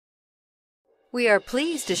We are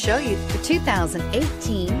pleased to show you the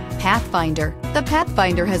 2018 Pathfinder. The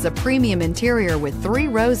Pathfinder has a premium interior with 3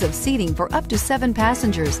 rows of seating for up to 7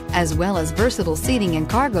 passengers, as well as versatile seating and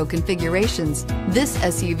cargo configurations. This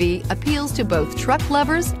SUV appeals to both truck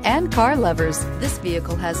lovers and car lovers. This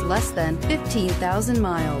vehicle has less than 15,000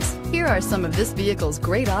 miles. Here are some of this vehicle's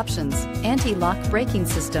great options: anti-lock braking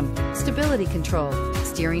system, stability control,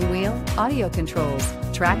 steering wheel audio controls,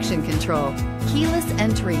 traction control, keyless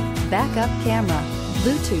entry, backup camera,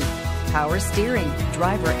 Bluetooth, power steering,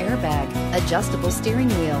 driver airbag, adjustable steering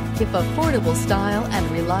wheel. If affordable style and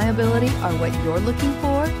reliability are what you're looking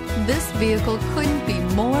for, this vehicle couldn't be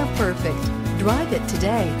more perfect. Drive it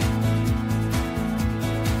today.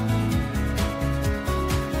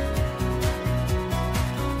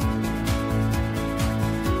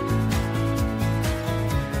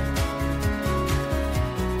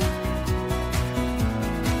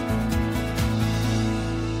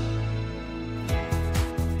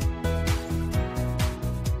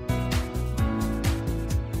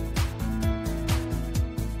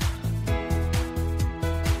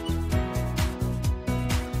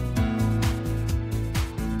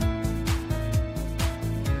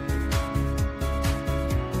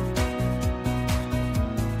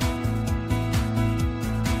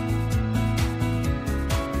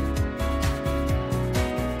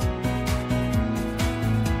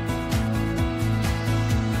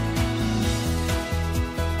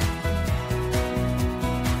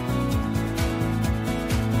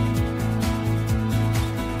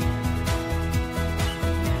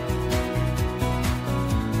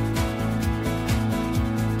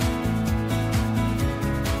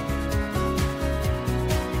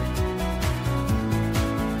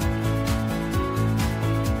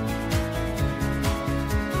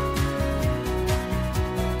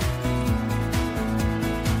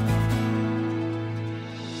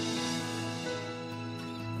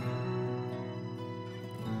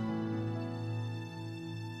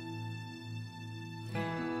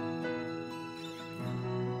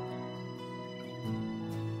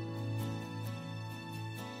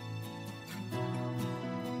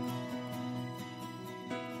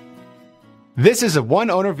 This is a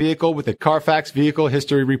one-owner vehicle with a Carfax Vehicle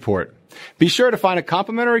History Report. Be sure to find a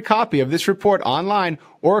complimentary copy of this report online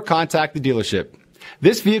or contact the dealership.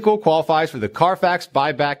 This vehicle qualifies for the Carfax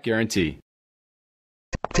Buyback Guarantee.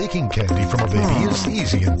 Taking candy from a baby is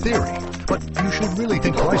easy in theory, but you should really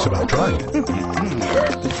think twice about trying it.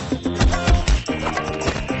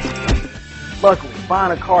 Luckily,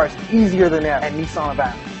 buying a car is easier than ever at Nissan of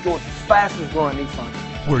Athens, Georgia's fastest growing Nissan,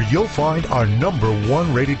 where you'll find our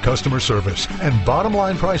 #1 rated customer service and bottom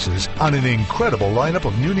line prices on an incredible lineup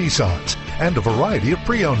of new Nissans and a variety of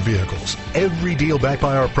pre-owned vehicles. Every deal backed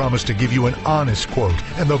by our promise to give you an honest quote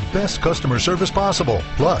and the best customer service possible.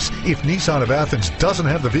 Plus, if Nissan of Athens doesn't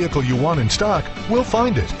have the vehicle you want in stock, we'll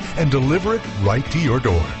find it and deliver it right to your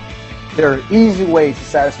door. There are easy ways to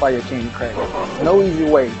satisfy your candy craving. No easy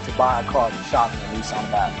way to buy a car from shopping at Nissan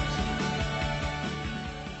of Athens.